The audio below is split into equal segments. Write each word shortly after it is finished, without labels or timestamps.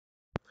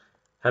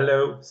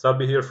Hello,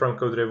 Szabi here from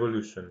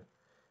CodeRevolution.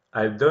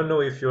 I don't know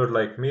if you're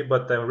like me,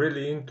 but I'm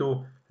really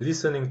into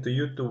listening to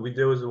YouTube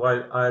videos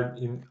while I'm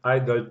in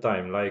idle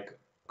time, like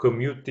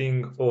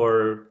commuting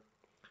or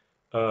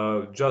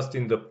just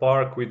in the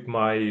park with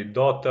my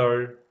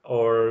daughter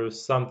or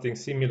something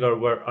similar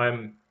where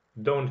I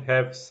don't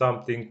have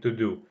something to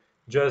do,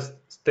 just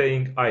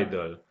staying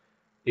idle.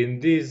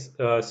 In these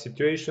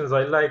situations,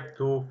 I like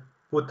to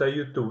put a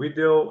YouTube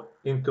video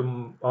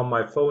on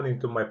my phone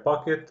into my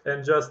pocket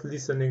and just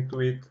listening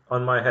to it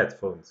on my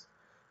headphones.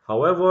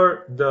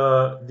 However,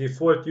 the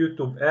default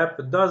YouTube app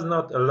does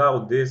not allow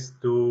this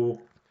to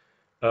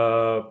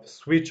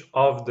switch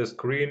off the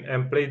screen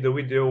and play the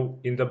video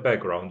in the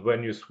background.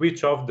 When you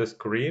switch off the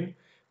screen,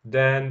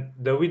 then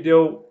the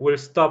video will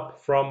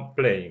stop from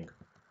playing.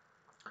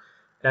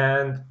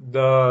 And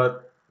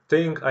the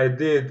thing I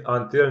did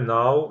until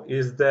now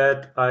is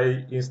that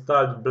I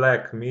installed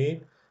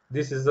BlackMe.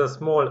 This is a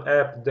small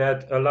app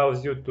that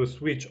allows you to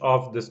switch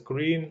off the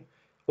screen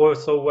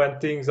also when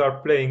things are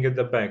playing in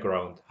the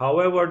background.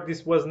 However,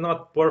 this was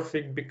not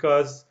perfect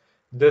because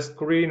the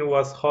screen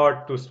was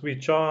hard to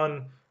switch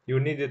on. You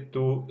needed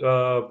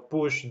to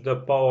push the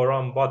power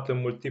on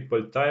button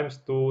multiple times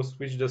to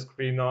switch the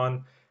screen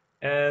on.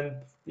 And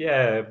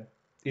yeah,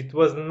 it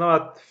was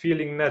not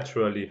feeling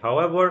naturally.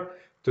 However,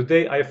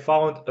 today I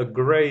found a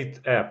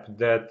great app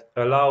that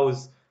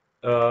allows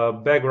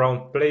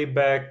background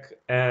playback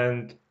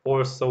and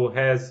also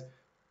has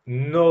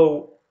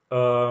no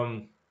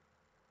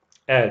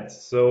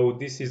ads. So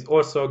this is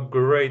also a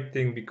great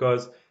thing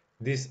because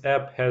this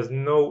app has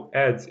no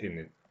ads in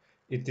it.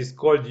 It is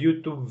called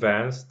YouTube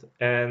Vanced,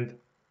 and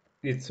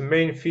its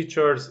main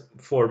features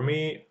for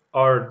me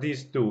are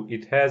these two.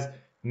 It has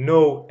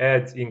no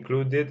ads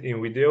included in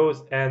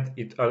videos and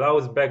it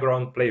allows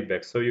background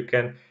playback. So you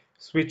can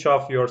switch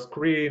off your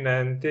screen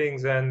and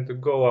things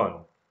and go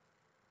on.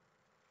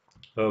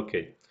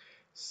 Okay,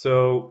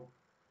 so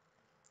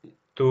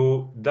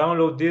to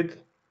download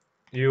it,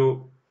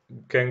 you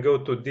can go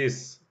to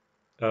this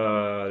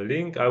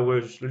link. I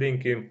will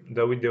link in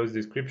the video's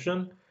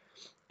description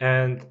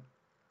and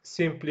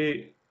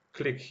simply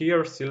click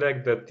here,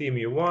 select the theme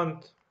you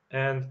want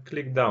and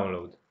click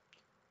download.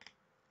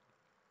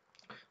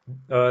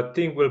 A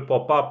thing will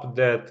pop up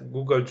that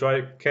Google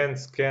Drive can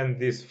scan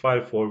this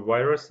file for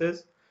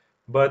viruses,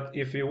 but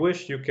if you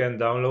wish you can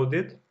download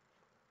it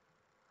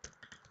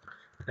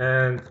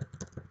and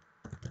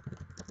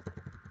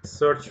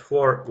search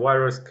for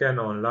virus scan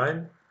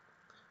online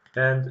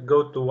and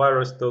go to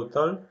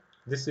VirusTotal.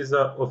 This is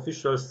an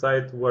official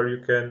site where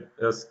you can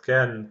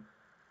scan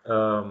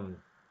um,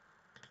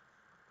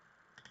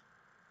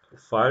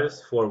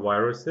 files for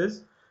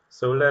viruses.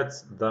 So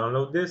let's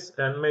download this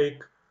and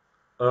make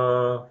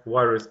a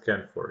virus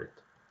scan for it.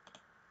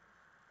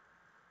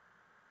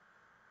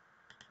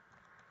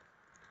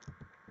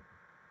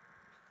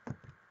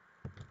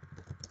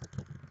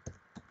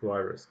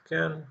 Virus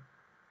scan.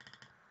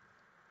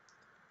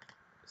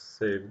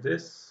 Save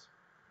this.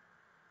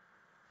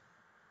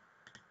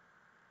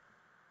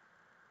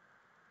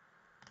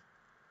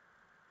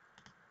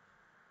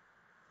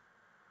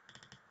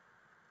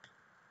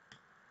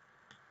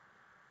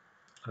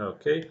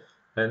 Okay,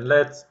 and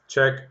let's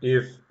check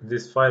if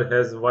this file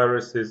has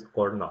viruses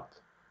or not.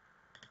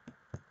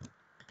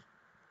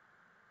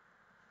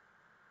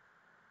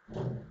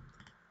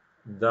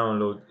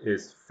 Download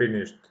is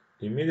finished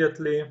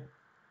immediately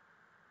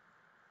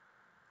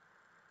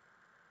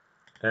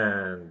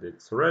and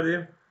it's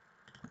ready.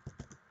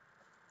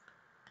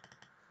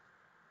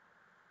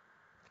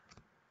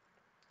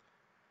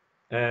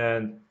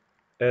 And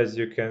as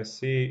you can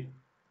see,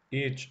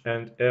 each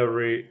and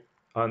every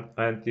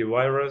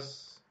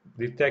antivirus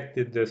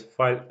detected this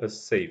file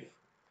as safe.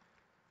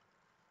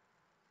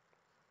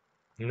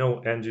 No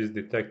engines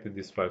detected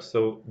this file.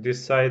 So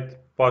this site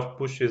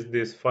pushes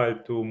this file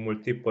to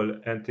multiple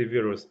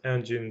antivirus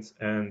engines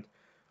and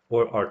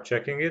all are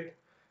checking it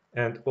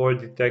and all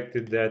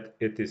detected that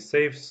it is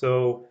safe.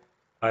 So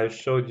I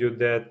showed you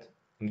that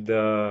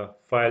the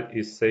file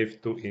is safe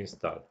to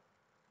install.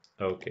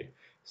 Okay,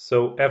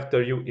 so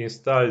after you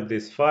install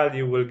this file,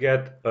 you will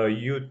get a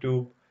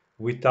YouTube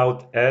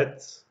without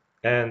ads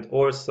and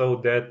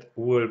also that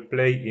will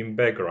play in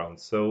background.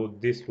 So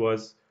this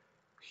was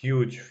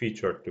huge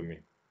feature to me.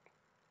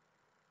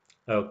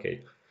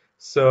 Okay,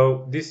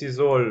 so this is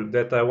all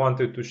that I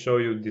wanted to show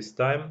you this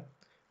time.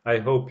 I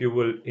hope you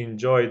will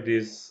enjoy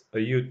this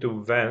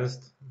YouTube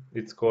Vanced.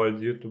 It's called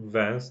YouTube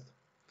Vanced,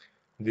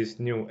 this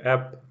new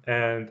app.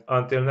 And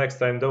until next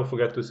time, don't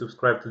forget to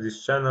subscribe to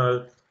this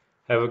channel.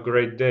 Have a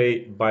great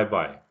day. Bye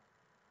bye.